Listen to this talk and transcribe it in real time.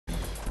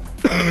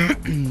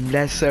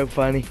That's so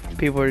funny.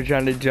 People are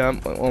trying to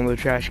jump on the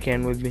trash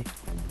can with me.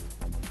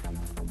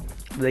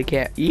 They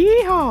can't.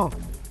 Yeehaw!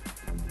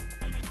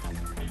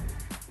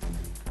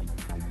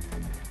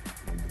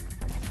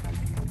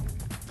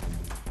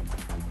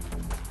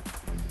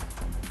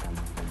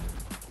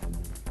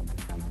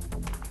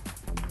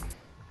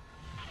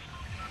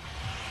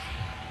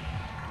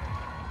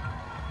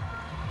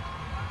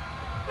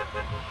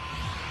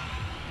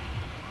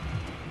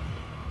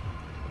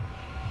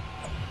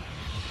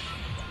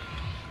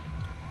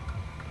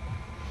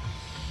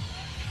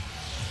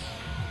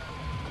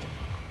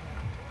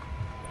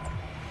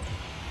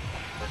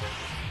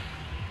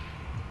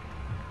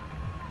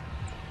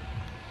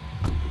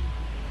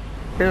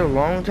 It's been a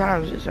long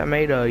time since I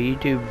made a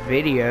YouTube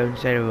video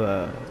instead of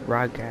a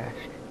broadcast.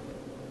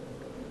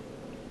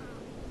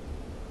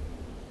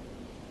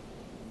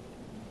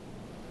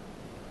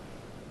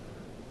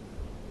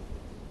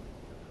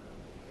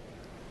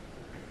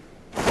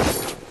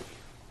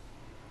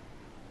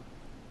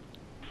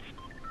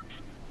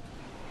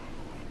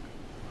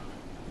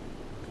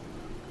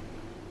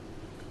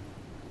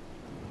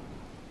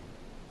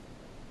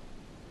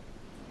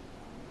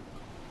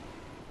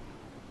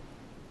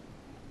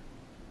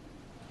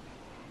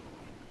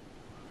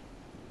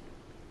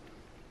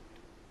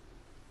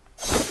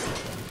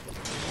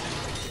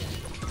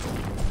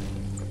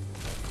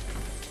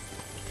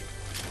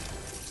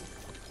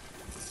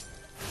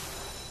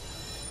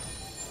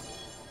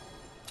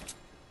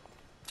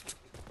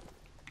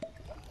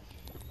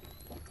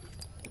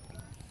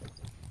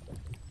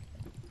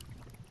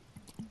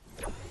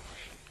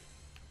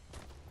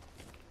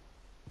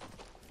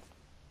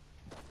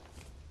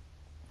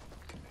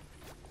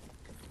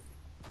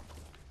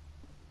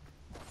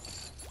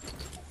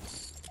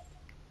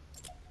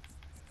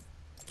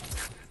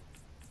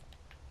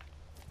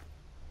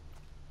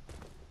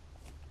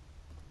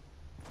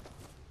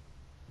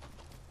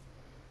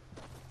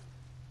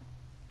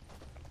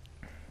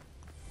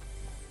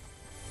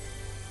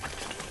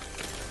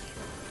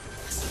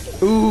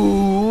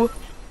 Ooh.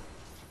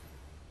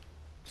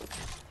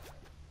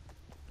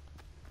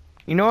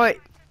 You know what?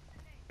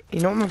 You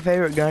know what my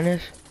favorite gun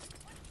is?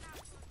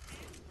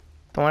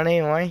 The one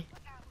anyway.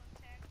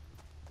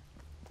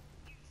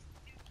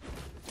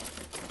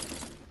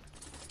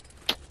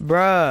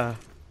 Bruh.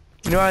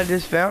 You know what I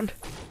just found?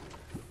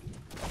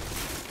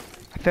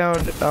 I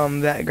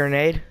found that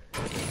grenade.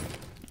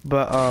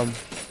 But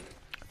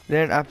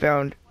then I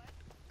found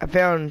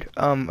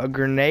a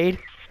grenade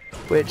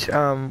which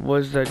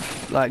was the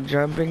like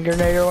jumping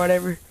grenade or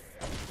whatever.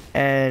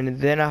 And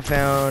then I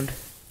found,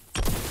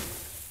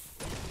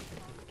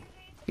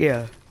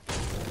 yeah.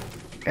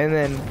 And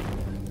then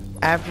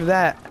after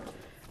that,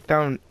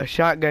 found a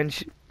shotgun,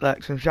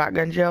 like some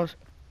shotgun shells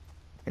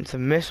and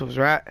some missiles,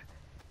 right?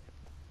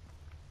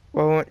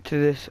 Well, I went to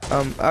this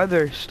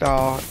other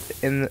stall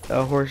in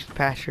a horse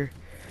pasture.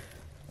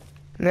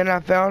 And then I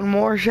found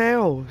more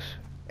shells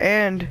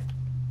and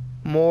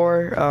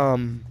more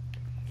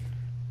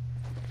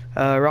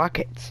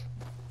rockets.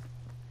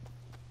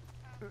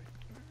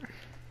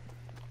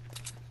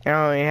 I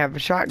only have a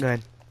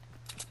shotgun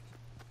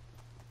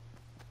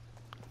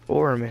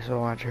or a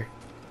missile launcher.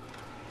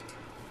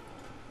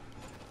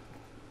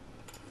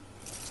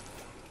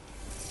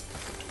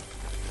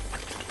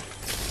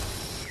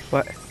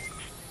 What?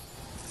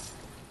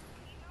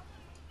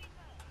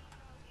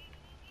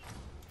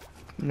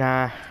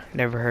 Nah,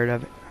 never heard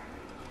of it.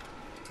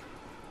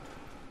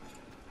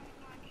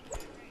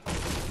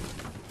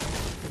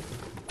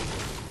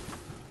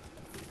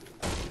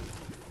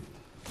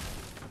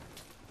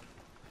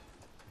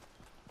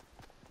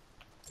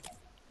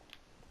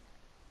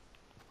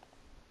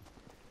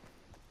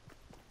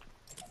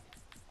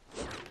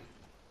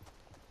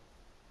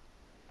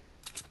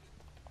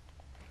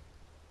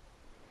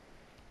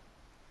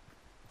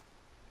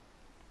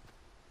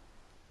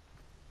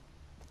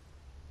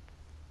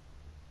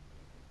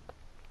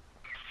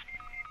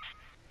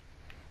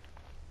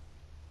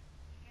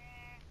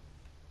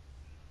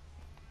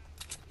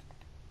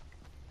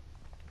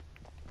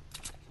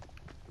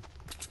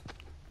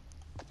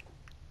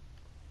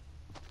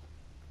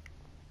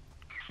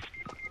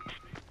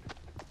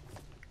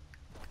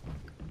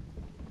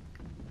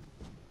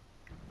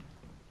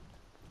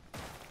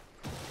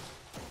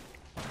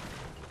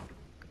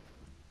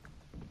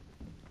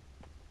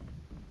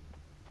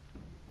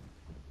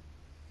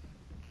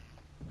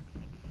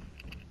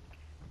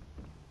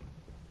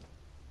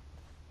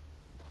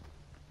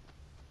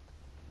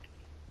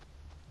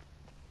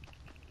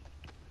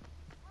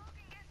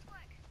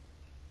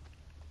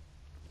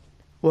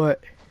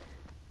 What?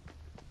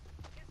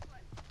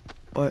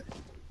 What?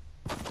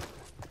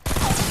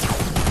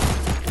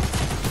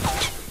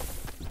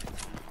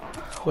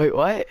 Wait,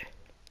 what?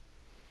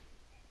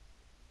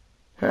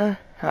 Huh?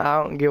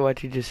 I don't get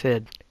what you just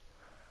said.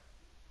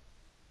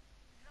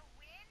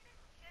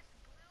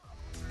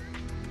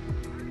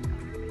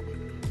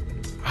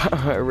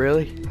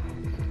 Really?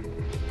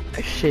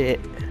 Shit.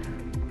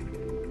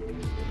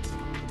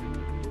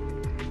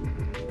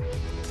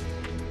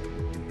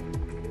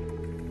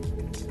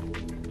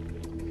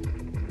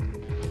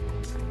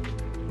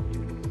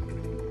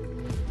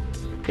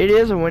 It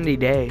is a windy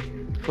day.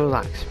 Feels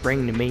like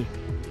spring to me.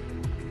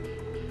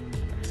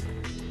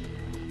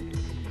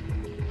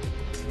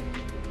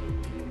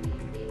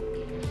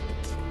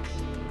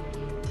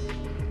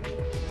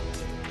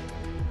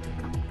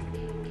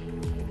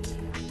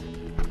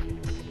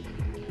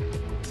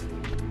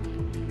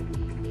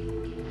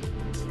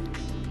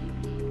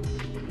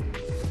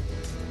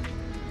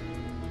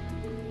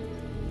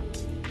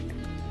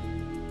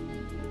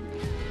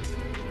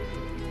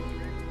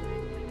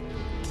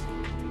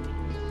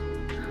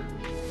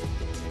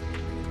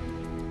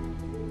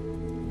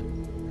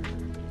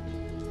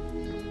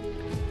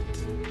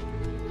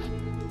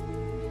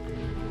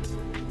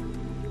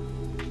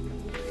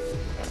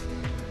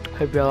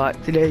 Hope y'all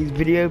liked today's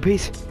video.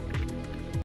 Peace.